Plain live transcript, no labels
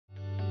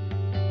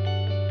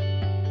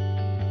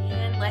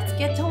let's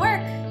get to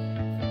work.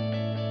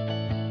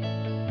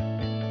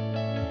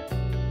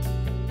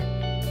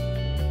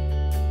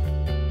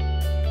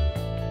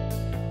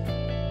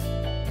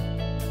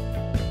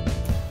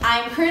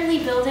 I'm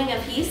currently building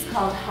a piece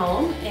called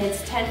Home.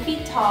 It's 10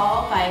 feet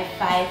tall by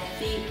 5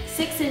 feet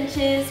 6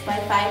 inches by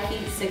 5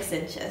 feet 6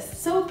 inches.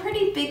 So a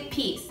pretty big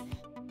piece.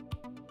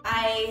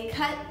 I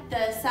cut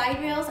the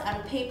side rails out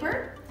of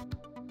paper.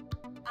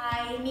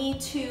 I need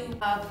to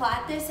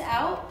plot this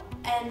out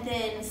and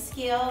then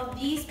scale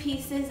these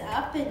pieces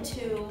up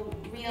into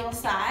real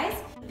size.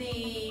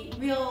 The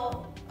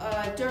real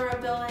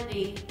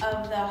durability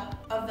of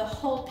the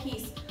whole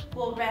piece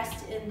will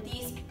rest in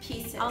these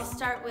pieces. I'll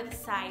start with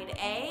side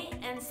A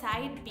and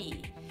side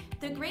B.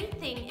 The great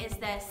thing is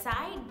that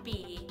side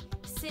B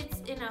sits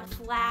in a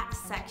flat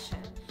section,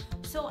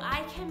 so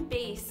I can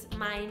base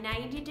my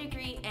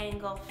 90-degree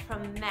angle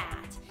from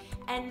that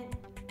and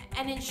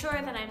ensure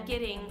that I'm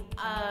getting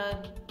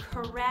a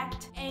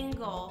correct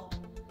angle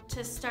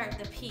to start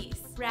the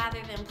piece rather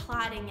than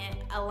plotting it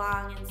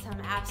along in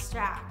some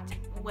abstract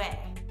way.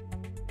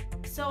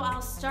 So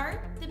I'll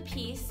start the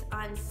piece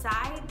on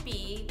side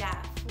B,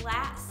 that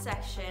flat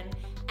section,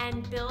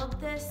 and build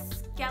the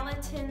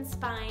skeleton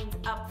spines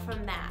up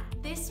from that.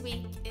 This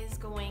week is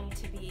going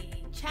to be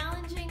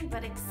challenging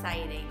but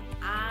exciting.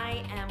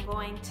 I am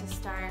going to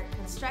start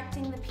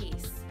constructing the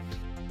piece.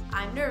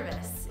 I'm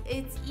nervous.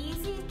 It's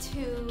easy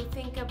to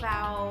think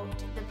about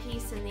the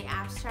piece in the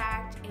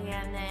abstract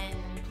and then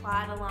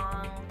plot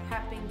along,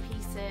 prepping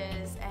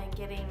pieces and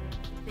getting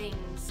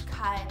things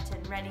cut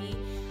and ready,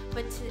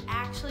 but to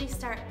actually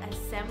start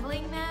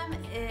assembling them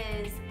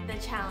is the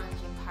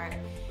challenging part.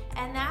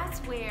 And that's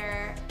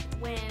where,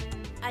 when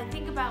I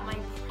think about my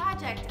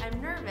project,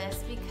 I'm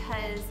nervous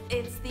because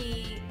it's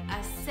the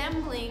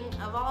assembling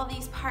of all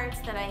these parts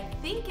that I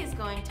think is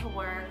going to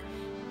work,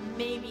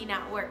 maybe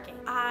not working.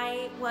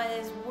 I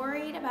was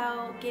worried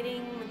about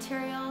getting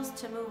materials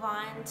to move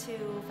on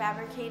to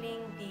fabricating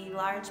the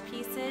large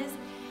pieces,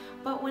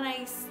 but when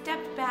I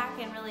stepped back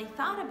and really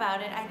thought about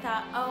it, I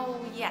thought,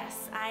 oh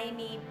yes, I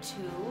need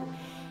to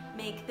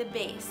make the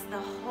base. The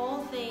whole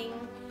thing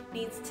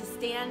needs to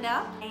stand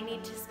up. I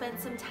need to spend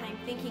some time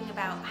thinking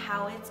about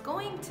how it's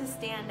going to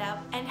stand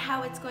up and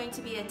how it's going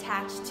to be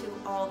attached to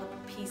all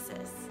the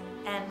pieces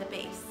and the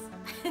base.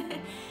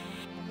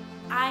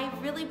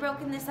 I've really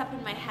broken this up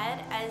in my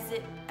head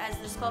as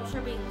the sculpture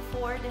being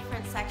 4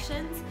 different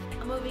sections.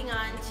 I'm moving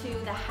on to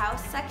the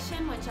house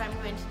section, which I'm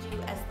going to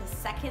do as the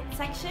second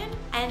section.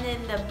 And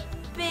then the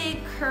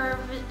big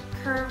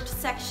curved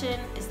section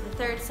is the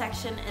 3rd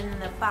section, and then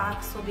the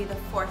box will be the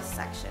 4th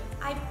section.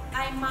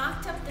 I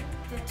mocked up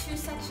the 2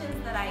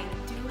 sections that I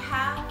do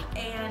have,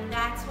 and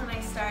that's when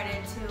I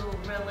started to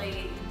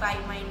really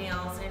bite my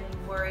nails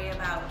and worry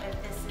about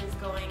if this is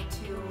going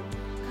to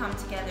come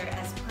together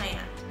as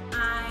planned.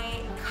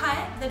 I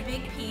cut the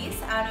big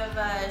piece out of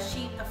a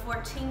sheet of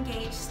 14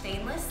 gauge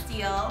stainless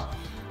steel,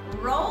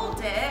 rolled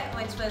it,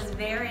 which was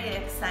very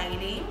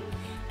exciting,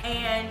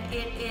 and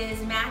it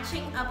is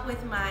matching up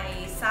with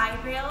my side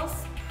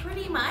rails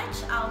pretty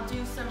much. I'll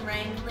do some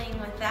wrangling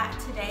with that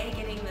today,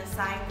 getting the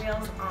side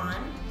rails on.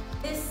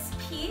 This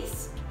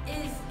piece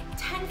is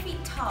 10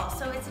 feet tall,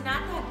 so it's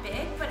not that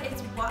big, but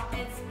it's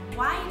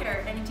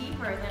wider and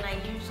deeper than I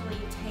usually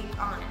take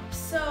on.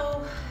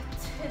 So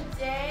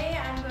today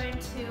I'm going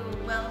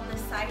to weld the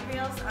side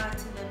rails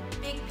onto the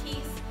big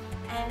piece,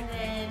 and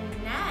then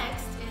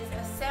next is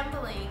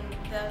assembling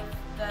the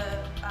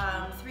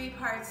 3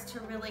 parts to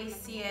really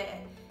see it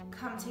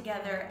come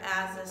together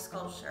as a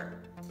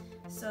sculpture.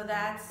 So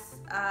that's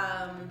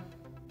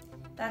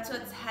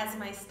what has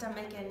my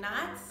stomach in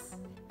knots,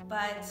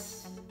 but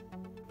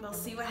we'll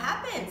see what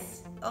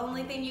happens.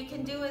 Only thing you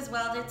can do is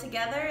weld it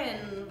together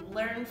and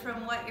learn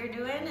from what you're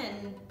doing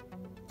and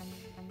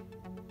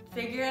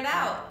figure it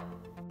out.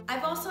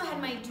 I've also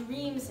had my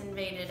dreams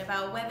invaded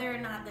about whether or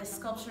not this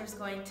sculpture is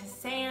going to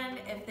stand,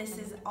 if this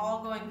is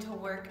all going to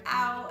work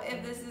out,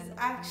 if this is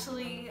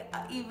actually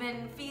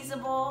even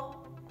feasible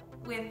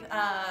with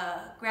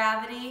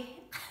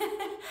gravity.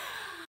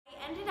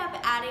 I ended up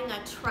adding a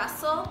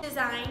trussel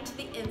design to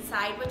the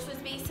inside, which was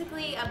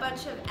basically a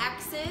bunch of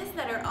X's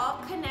that are all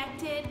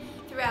connected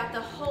throughout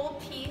the whole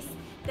piece,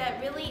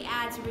 that really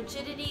adds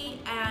rigidity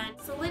and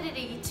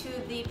solidity to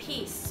the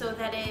piece so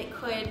that it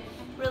could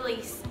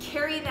really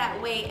carry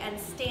that weight and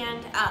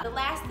stand up. The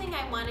last thing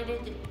I wanted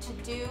it to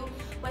do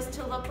was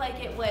to look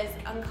like it was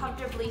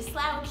uncomfortably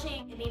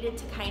slouching. It needed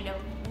to kind of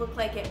look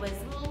like it was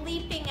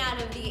leaping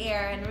out of the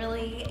air and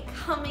really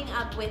coming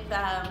up with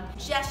a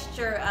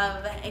gesture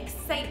of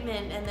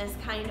excitement and this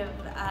kind of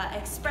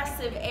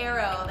expressive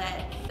arrow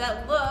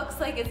that looks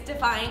like it's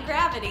defying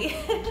gravity.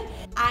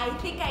 I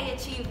think I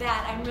achieved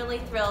that. I'm really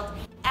thrilled.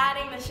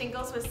 Adding the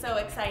shingles was so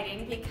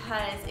exciting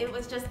because it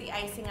was just the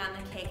icing on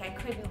the cake. I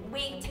couldn't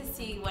wait to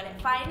see what it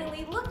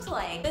finally looked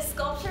like. The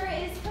sculpture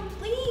is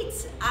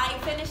complete. I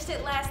finished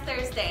it last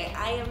Thursday.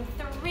 I am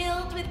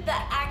thrilled with the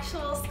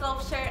actual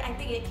sculpture. I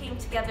think it came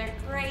together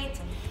great.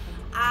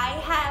 I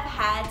have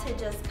had to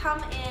just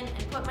come in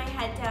and put my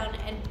head down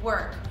and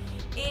work.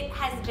 It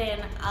has been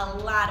a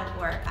lot of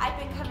work. I've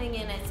been coming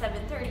in at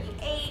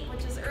 7:38,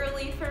 which is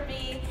early for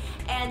me,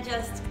 and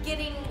just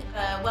getting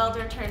the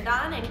welder turned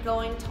on and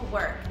going to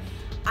work.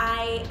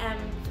 I am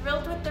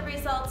thrilled with the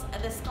results.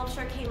 The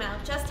sculpture came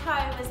out just how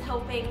I was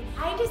hoping.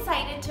 I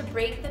decided to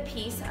break the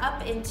piece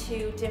up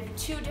into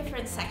two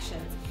different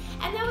sections,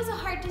 and that was a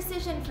hard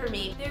decision for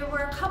me. There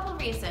were a couple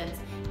reasons.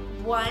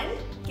 One,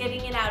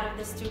 getting it out of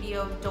the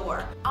studio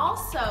door.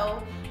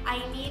 Also,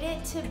 I need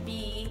it to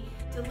be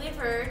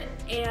delivered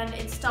and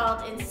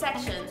installed in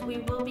sections. We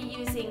will be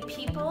using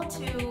people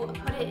to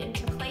put it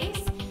into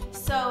place,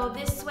 so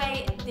this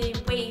way the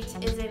weight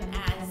isn't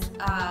as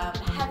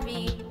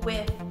heavy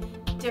with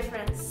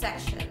different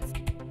sections.